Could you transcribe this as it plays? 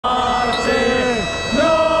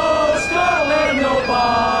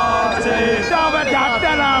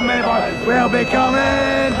we're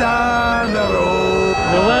coming down the road.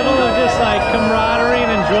 The level of just like camaraderie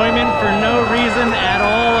and enjoyment for no reason at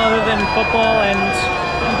all other than football and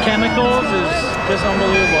chemicals is just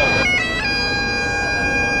unbelievable.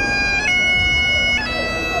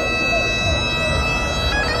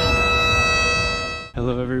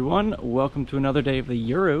 Hello everyone, welcome to another day of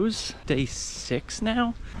the Euros. Day 6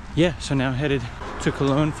 now? Yeah, so now headed to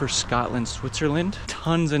Cologne for Scotland, Switzerland.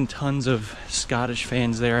 Tons and tons of Scottish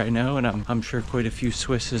fans there, I know, and I'm sure quite a few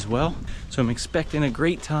Swiss as well. So I'm expecting a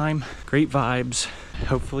great time, great vibes,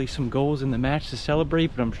 hopefully some goals in the match to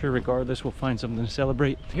celebrate, but I'm sure regardless we'll find something to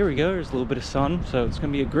celebrate. Here we go, there's a little bit of sun, so it's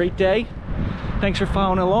gonna be a great day. Thanks for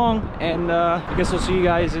following along, and I guess I'll see you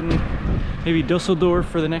guys in maybe Dusseldorf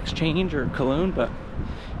for the next change, or Cologne, but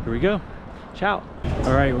here we go. Ciao.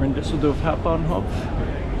 All right, we're in Düsseldorf Hauptbahnhof.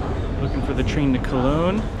 Looking for the train to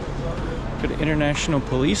Cologne. Got an international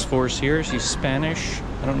police force here. She's Spanish.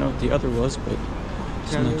 I don't know what the other was, but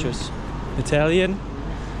it's not just Italian.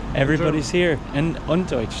 Everybody's here. And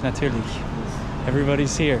Deutsch, natürlich.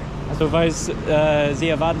 Everybody's here. So weiß, sie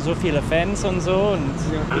erwarten so viele Fans und so, und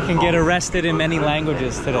you can get arrested in many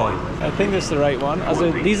languages today. I think this is the right one.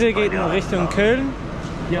 Also diese geht in Richtung Köln.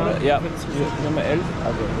 Yeah, number 11.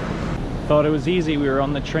 Thought it was easy. We were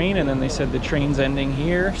on the train and then they said the train's ending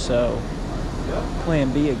here, so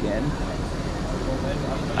plan B again.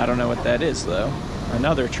 I don't know what that is though.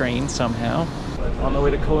 Another train somehow. On the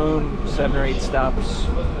way to Cologne, 7 or 8 stops.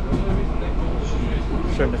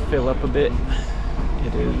 Starting to fill up a bit.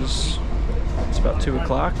 It's about 2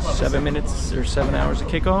 o'clock, 7 minutes or 7 hours of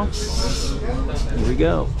kickoff. Here we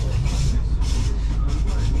go.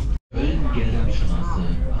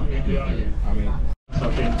 Here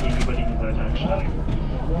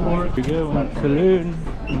we go,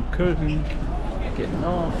 in Cologne, getting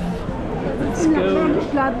off. Let's go.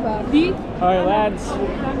 Alright lads,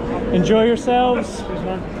 enjoy yourselves.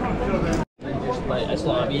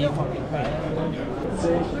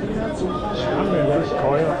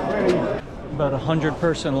 About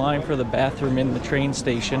 100-person line for the bathroom in the train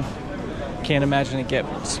station. Can't imagine it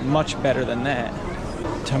gets much better than that.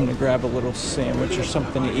 Time to grab a little sandwich or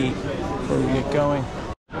something to eat before we get going.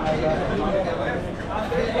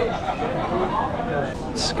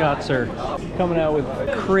 Scots are coming out with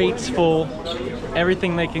crates full,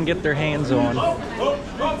 everything they can get their hands on.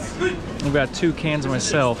 I've got 2 cans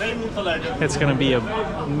myself. It's gonna be a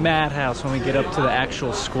madhouse when we get up to the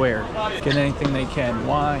actual square. Get anything they can,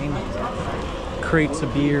 wine, crates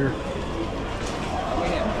of beer.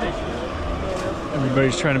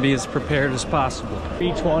 Everybody's trying to be as prepared as possible.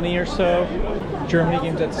 3:20 or so. Germany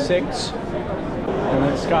game's at 6. And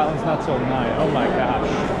then Scotland's not till 9. Oh my gosh.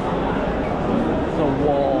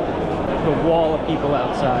 The wall of people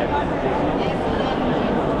outside.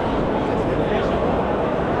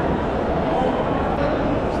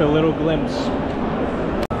 Just a little glimpse.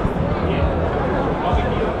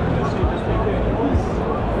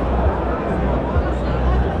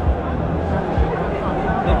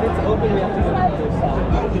 If it's open, we have to go to the other side.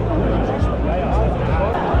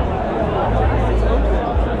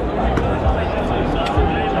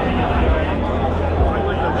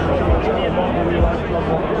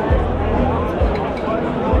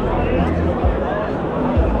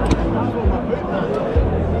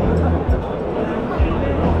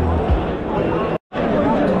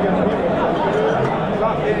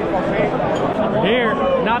 We're here,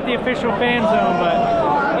 not the official fan zone, but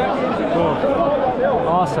cool.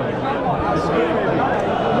 Awesome.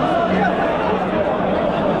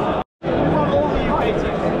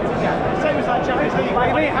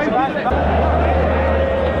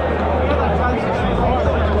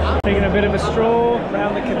 Taking a bit of a stroll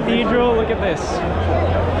around the cathedral. Look at this.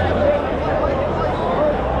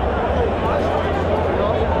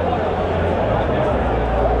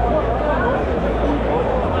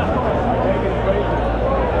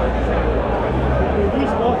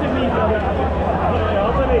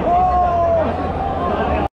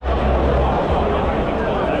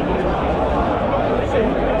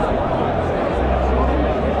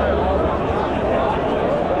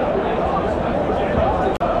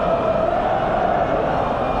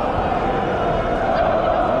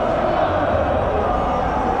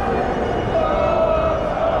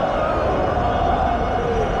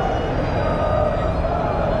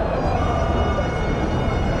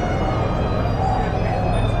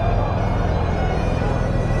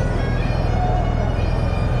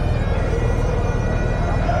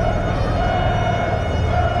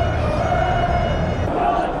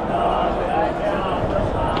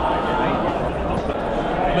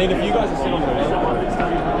 I mean, if you guys are sitting there, it's going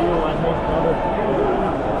to be the deal and make another.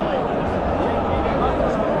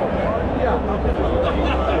 Yeah.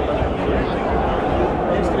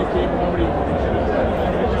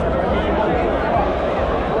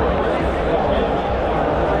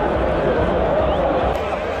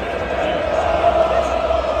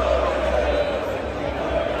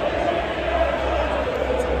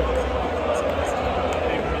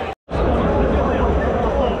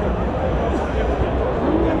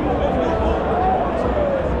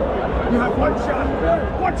 You have one shot.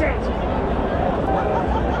 Watch it.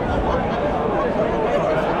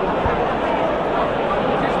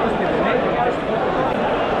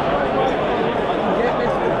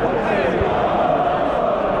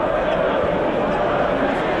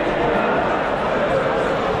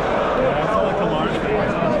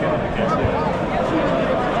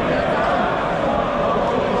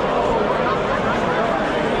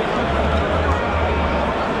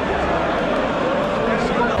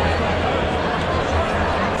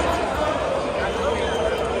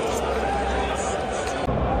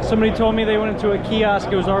 Somebody told me they went into a kiosk,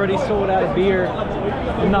 it was already sold out of beer.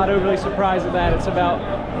 I'm not overly surprised at that. It's about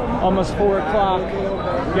almost 4 o'clock.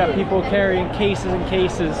 You got people carrying cases and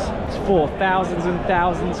cases. It's full, thousands and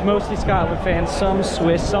thousands, mostly Scotland fans, some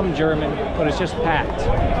Swiss, some German, but it's just packed.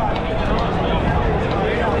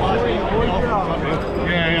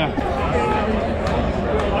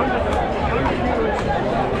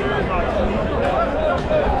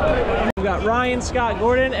 We've got Ryan, Scott,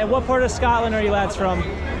 Gordon, and what part of Scotland are you lads from?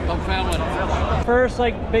 Dunfermline. First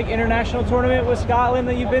like big international tournament with Scotland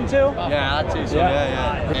that you've been to? Yeah, I'd say so.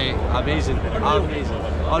 Yeah. Hey, amazing.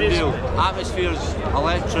 Unreal. Atmosphere's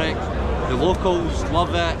electric. The locals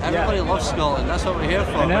love it. Everybody loves Scotland. That's what we're here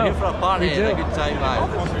for. We're here for a party and a good time, man.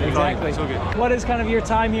 Exactly. So good. What has kind of your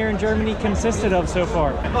time here in Germany consisted of so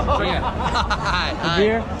far? Beer?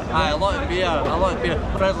 A lot of beer. A lot of beer.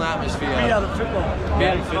 Friendly atmosphere. Beer and football. Beer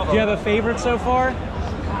and football. Do you have a favorite so far?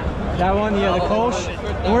 That one, yeah, the Kolsch.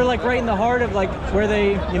 And we're like right in the heart of like where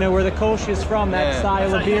they, you know, where the Kolsch is from, that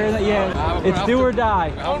style of beer. Yeah, it's do or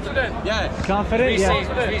die. Confident. Yeah. Confident?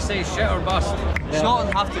 We say shit or bust. Yeah.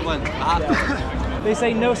 Scotland have to win. I have to. They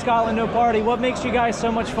say no Scotland, no party. What makes you guys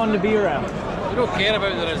so much fun to be around? We don't care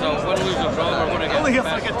about the results. Win, lose or draw, we're going to get only here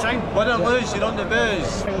for a good time. Win or lose, you're on the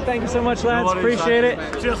booze. Well, thank you so much, lads. Appreciate it.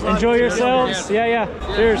 Cheers, enjoy yourselves. Yeah.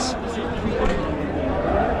 Cheers.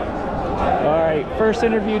 All right, first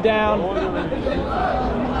interview down.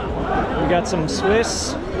 We got some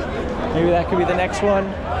Swiss. Maybe that could be the next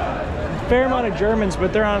one. Fair amount of Germans,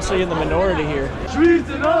 but they're honestly in the minority here.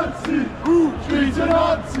 Schweizer Nazi, Schweizer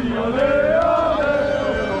Nazi, ole,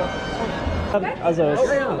 ole. Also,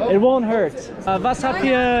 it won't hurt. Was habt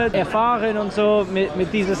ihr erfahren und so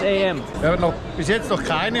mit dieses EM? Wir haben bis jetzt noch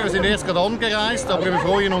keine, wir sind erst gerade angereist, aber wir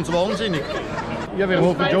freuen uns wahnsinnig. Ja, wir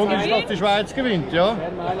hoffen schon, dass die Schweiz gewinnt, ja.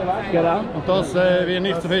 Genau. Und dass wir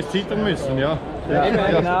nicht so fest zittern müssen, ja.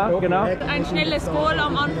 Genau. Ein schnelles Goal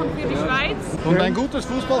am Anfang für die Schweiz. Und ein gutes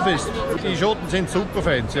Fußballfest. Die Schotten sind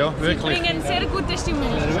Superfans, ja, wirklich. Sie bringen sehr gute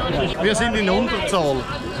Stimmung. Wir sind in Unterzahl.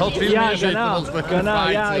 Hat viel mehr Schotten als bei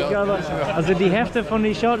Schweiz, ja, ich glaube, also die Hälfte von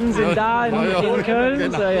den Schotten sind da in Köln.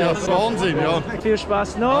 Genau. So, ja. Das ist Wahnsinn, ja. Viel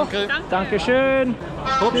Spaß noch. Danke. Dankeschön.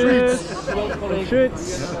 Tschüss.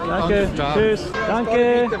 Danke. Tschüss.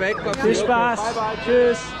 Danke. Viel Spaß.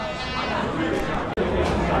 Tschüss.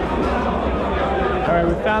 All right,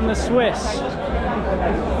 we found the Swiss.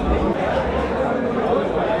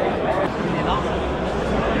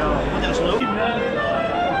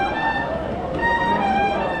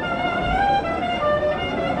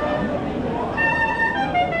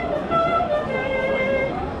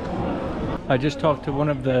 I just talked to one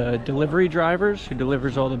of the delivery drivers who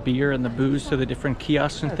delivers all the beer and the booze to the different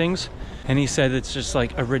kiosks and things. And he said it's just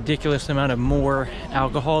like a ridiculous amount of more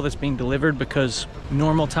alcohol that's being delivered because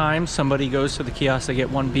normal times somebody goes to the kiosk, they get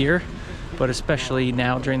one beer. But especially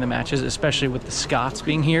now during the matches, especially with the Scots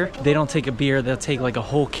being here, they don't take a beer, they'll take like a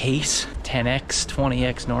whole case, 10x,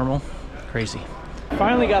 20x normal. Crazy.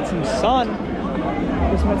 Finally got some sun.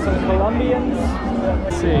 Just met some Colombians.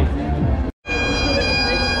 Let's see.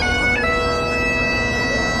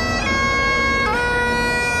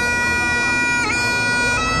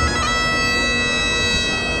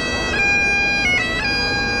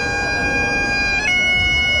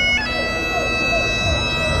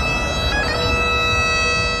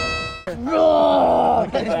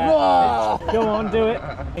 Go on, do it.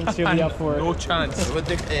 I think she'll be up for it. No chance. With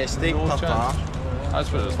the steak tartare.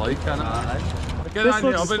 That's what it's like, isn't it? This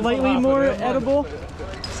looks slightly more edible.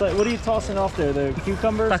 It's like, what are you tossing off there? The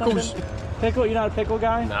cucumber or something? Pickle? You're not a pickle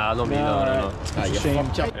guy? Nah, not me, no. That's a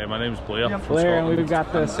shame. My name's Blair. Blair, and we've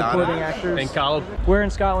got the supporting actors. And Callum. Where in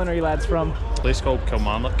Scotland are you lads from? A place called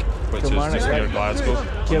Kilmarnock, which Kilmarnock, is just near Glasgow.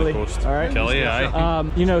 Killy. On the coast. All right. Killy, aye.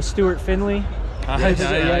 You know Stuart Finley?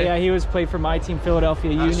 Yeah, he was played for my team,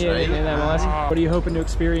 Philadelphia Union, in MLS. What are you hoping to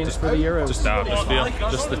experience for the Euros? Just the atmosphere.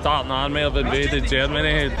 Just the tartan army have invaded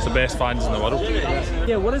Germany. It's the best fans in the world.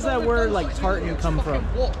 Yeah, what does that word like tartan come from?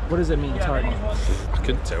 What does it mean, tartan? I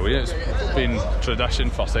couldn't tell you. It's been tradition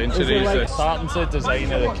for centuries. Like tartan's the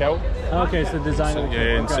design of the kilt. Okay, so design of the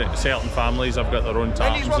kilt. Yeah, and certain families have got their own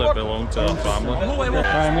tartans that belong to their family. Alright,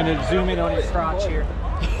 I'm going to zoom in on your crotch here.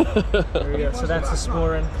 There we go. So that's the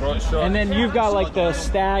sporran. And then you've got like the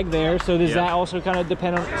stag there. So does that also kind of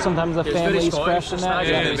depend on sometimes the family's fresh and that?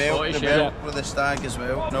 Yeah, the belt with the stag as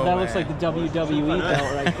well. No, that looks like the WWE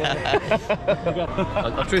belt right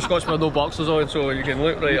there. I'm true Scotsman with no boxers on, so you can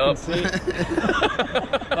look right up.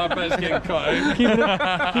 That bit's getting cut out.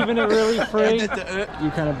 Keeping it really free.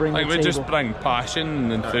 You kind of bring like the we table. just bring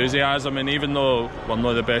passion and enthusiasm, and even though we're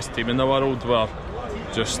not the best team in the world, we're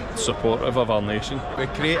just supportive of our nation. We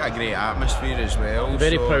create a great atmosphere as well.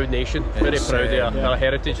 Very proud nation, very proud of our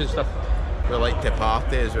heritage and stuff. We like to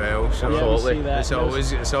party as well, so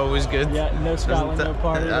it's always good. Yeah, no Scotland, no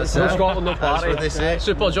party. No Scotland, no party. That's what they say.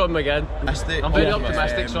 Super John McGinn. I'm very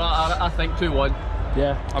optimistic, so I think 2-1.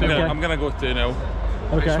 Yeah. I'm gonna go 2-0.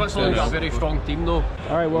 Okay. Switzerland's got a very strong team though.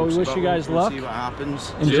 Alright, well we wish you guys luck. See what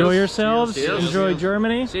happens. Enjoy yourselves. Cheers. Enjoy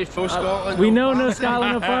Germany. Safe for Scotland. We know no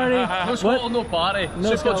Scotland, no party. No Scotland, no party.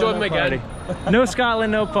 No Super John McGinn. No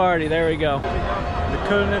Scotland, no party. There we go. The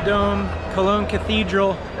Kona Dome, Cologne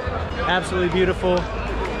Cathedral. Absolutely beautiful.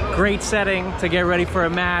 Great setting to get ready for a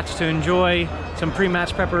match, to enjoy some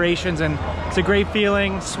pre-match preparations, and it's a great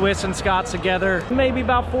feeling. Swiss and Scots together. Maybe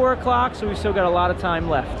about 4 o'clock, so we've still got a lot of time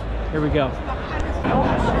left. Here we go.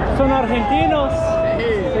 Son argentinos.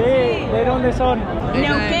 Sí. ¿De dónde son?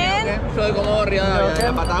 Neuquén. Soy de Comorria, de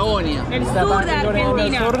la Patagonia. El sur de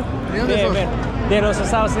Argentina. Bien, bien. De los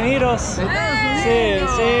Estados Unidos. Sí,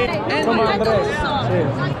 sí. Como Andrés. Sí.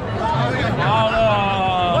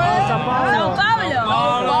 Sao Paulo.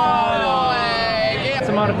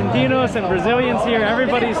 Some Argentinos and Brazilians here.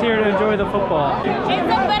 Everybody's here to enjoy the football.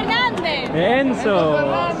 Enzo Fernández. Enzo.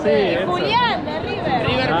 Sí, Enzo. Julián de River.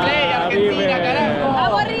 River Plate, Argentina, carajo.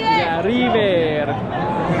 Vamos River. Yeah, River.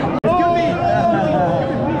 Diego.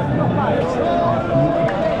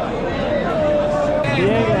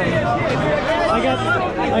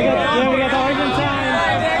 Yeah, we got the Argentines.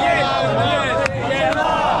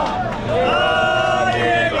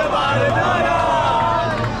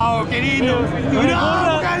 Oh, qué lindo. Una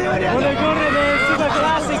corre de Super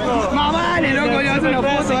Clásico. Mamá, loco, yo hago una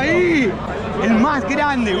foto ahí. El más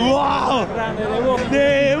grande, wow.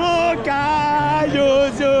 De Boca yo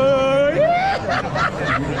soy.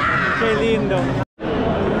 Qué lindo.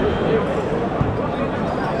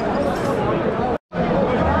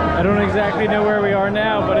 I don't exactly know where we are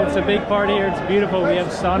now, but it's a big party here. It's beautiful. We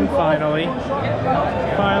have sun finally.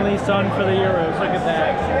 Finally sun for the Euros. Look at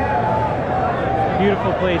that.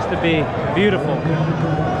 Beautiful place to be. Beautiful.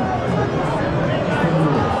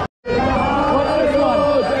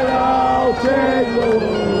 What's this one?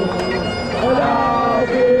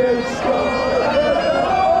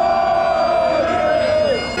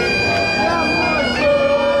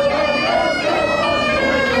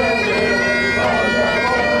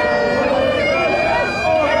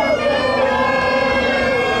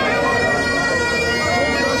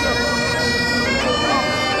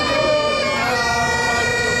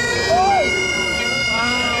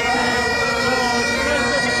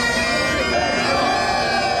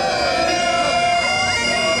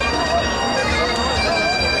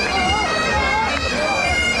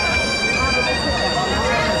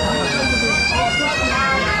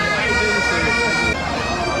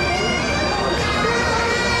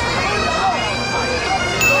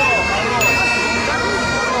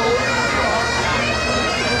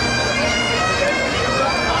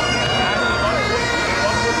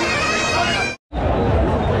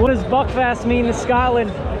 What does Buckfast mean to Scotland?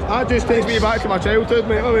 That just takes me back to my childhood,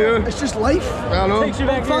 mate. Oh, yeah. It's just life. I know. Takes you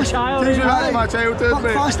back to your childhood. Takes me back to my childhood,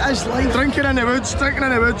 mate. Buckfast is life. Drinking in the woods,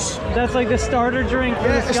 That's like the starter drink for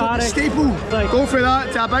the It's like a Scottish. staple. Like, Go for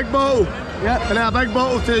that to a big bottle. Yeah. And then a big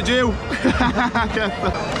bottle to the jail.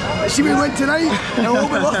 See, we win tonight. And we'll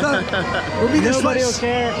be worth it. We'll be the nobody will Swiss.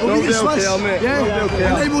 care. We'll be the Nobody will Swiss. care, mate. Yeah. Nobody will care.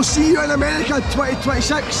 And then we'll see you in America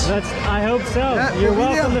 2026. That's. I hope so. Yeah, You're we'll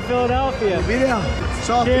be welcome there. to Philadelphia. Be there.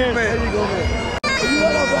 Sorted, Cheers. mate. There you go, mate.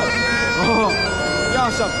 Oh,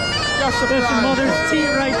 yes, sir. Yes, sir. There's some mother's teat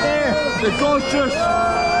right there. The gorgeous.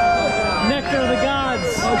 Nectar of the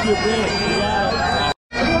gods. Hold your breath.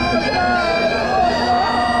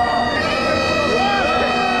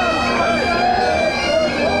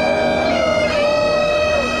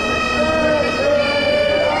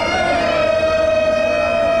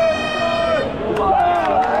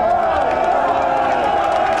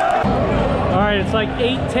 It's like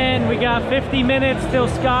 8:10. We got 50 minutes till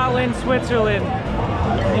Scotland, Switzerland.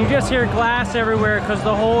 You just hear glass everywhere because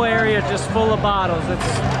the whole area is just full of bottles.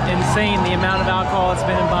 It's insane the amount of alcohol that's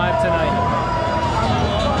been imbibed tonight.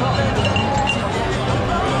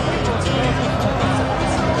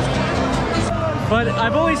 But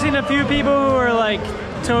I've only seen a few people who are like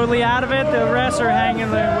totally out of it. The rest are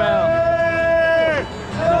hanging really well.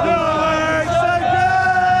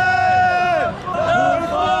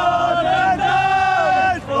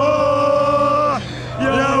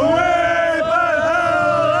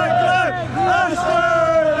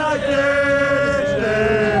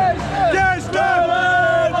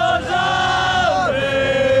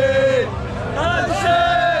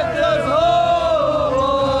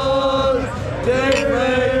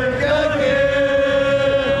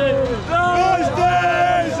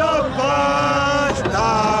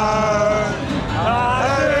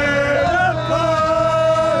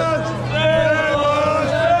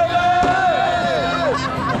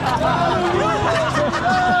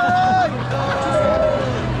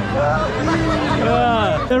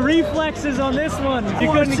 The reflexes on this one, you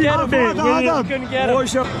couldn't get them. You couldn't get them.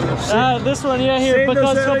 This one, yeah, here,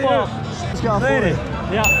 because football.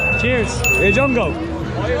 Yeah, cheers. Hey, Jungle.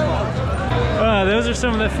 Those are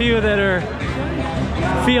some of the few that are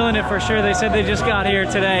feeling it for sure. They said they just got here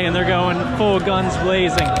today and they're going full guns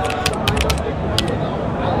blazing.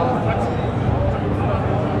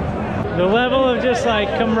 The level of just like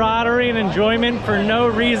camaraderie and enjoyment for no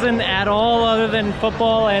reason at all other than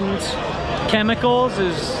football and chemicals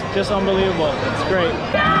is just unbelievable. It's great.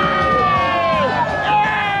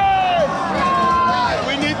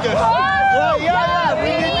 We need this. Yeah, we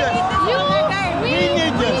need this. We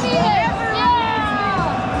need this.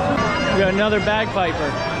 We got another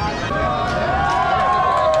bagpiper.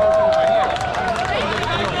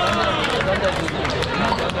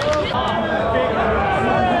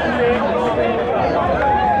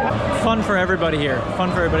 Fun for everybody here.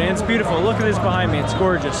 Fun for everybody. And it's beautiful. Look at this behind me. It's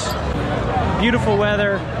gorgeous. Beautiful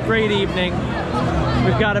weather, great evening.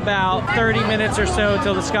 We've got about 30 minutes or so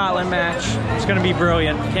till the Scotland match. It's gonna be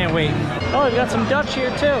brilliant, can't wait. Oh, we've got some Dutch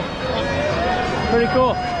here too. Pretty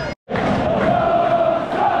cool.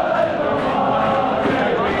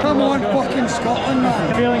 Come on, fucking Scotland,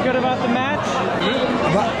 man. Feeling good about the match?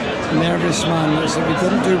 But nervous, man. Looks like we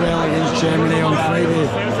didn't do well against Germany on Friday.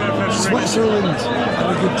 Switzerland had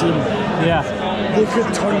a good team. Yeah. They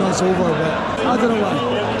could turn us over, but I don't know why.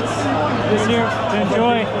 Just here to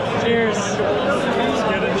enjoy. Cheers.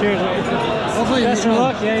 Cheers. Lovely. Best of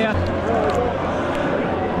luck. Yeah.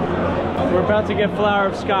 We're about to get Flower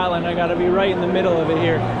of Scotland. I gotta be right in the middle of it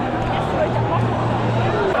here.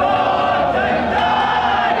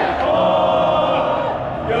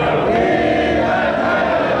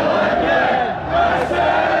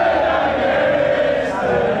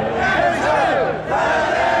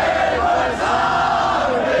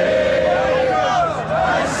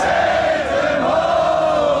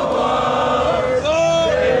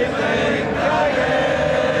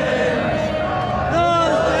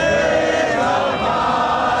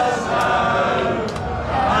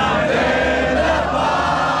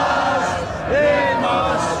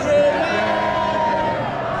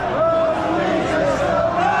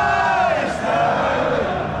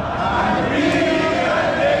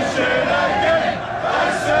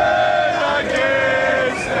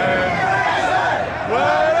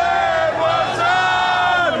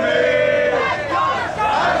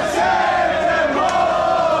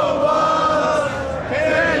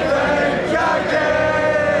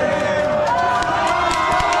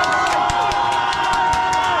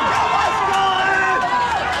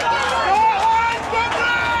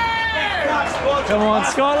 Come on,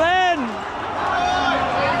 Scotland!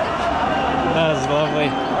 That was lovely.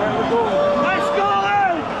 Nice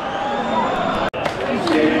Scotland!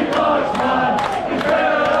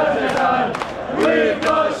 We've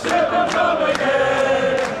got shit to come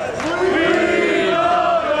again. We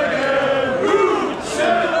love again.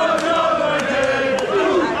 Shit to come again.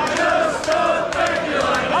 Just don't think you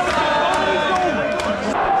like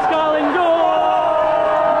Scotland go!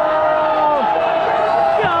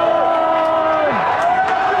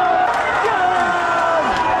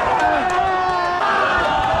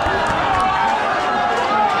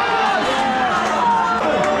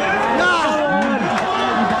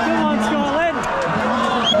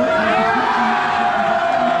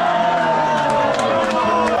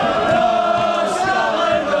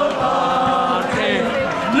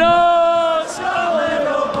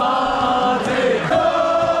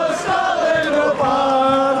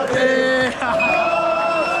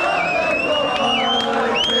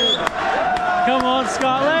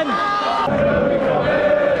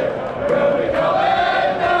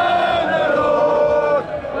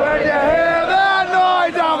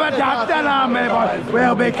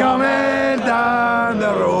 We'll be coming down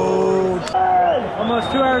the road.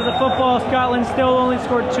 Almost 2 hours of football. Scotland still only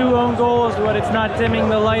scored 2 own goals, but it's not dimming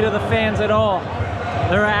the light of the fans at all.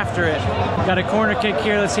 They're after it. Got a corner kick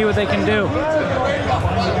here. Let's see what they can do.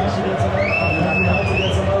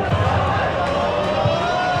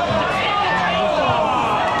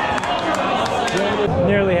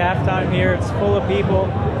 Nearly halftime here. It's full of people.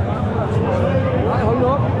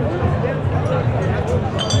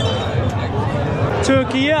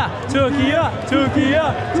 Turkiya, Turkiya,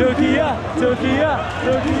 Turkiya, Turkiya, Turkiya,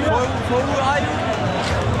 Turkiya.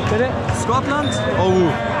 Did it? Scotland? Oh.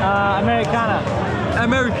 Americana.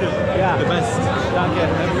 America. Yeah. The best. Danke.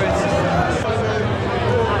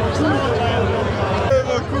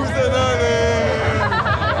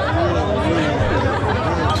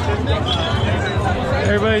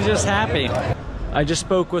 Everybody's just happy. I just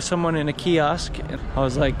spoke with someone in a kiosk. I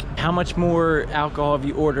was like, how much more alcohol have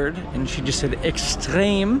you ordered? And she just said,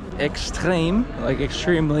 extreme, like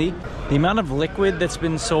extremely. The amount of liquid that's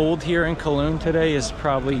been sold here in Cologne today is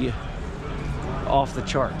probably off the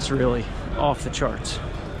charts, really, off the charts.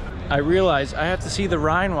 I realize I have to see the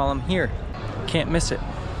Rhine while I'm here. Can't miss it.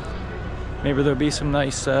 Maybe there'll be some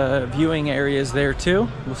nice viewing areas there too.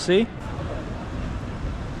 We'll see.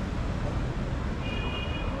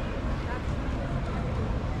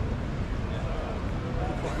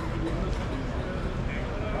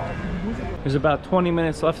 There's about 20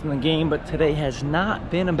 minutes left in the game, but today has not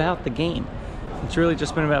been about the game. It's really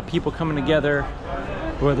just been about people coming together,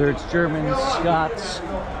 whether it's Germans, Scots,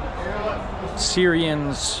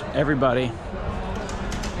 Syrians, everybody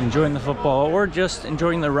enjoying the football or just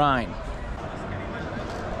enjoying the Rhine.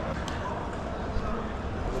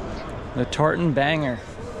 The tartan banger.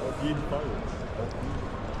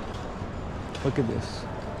 Look at this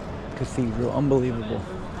cathedral, unbelievable.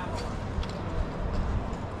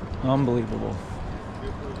 Unbelievable.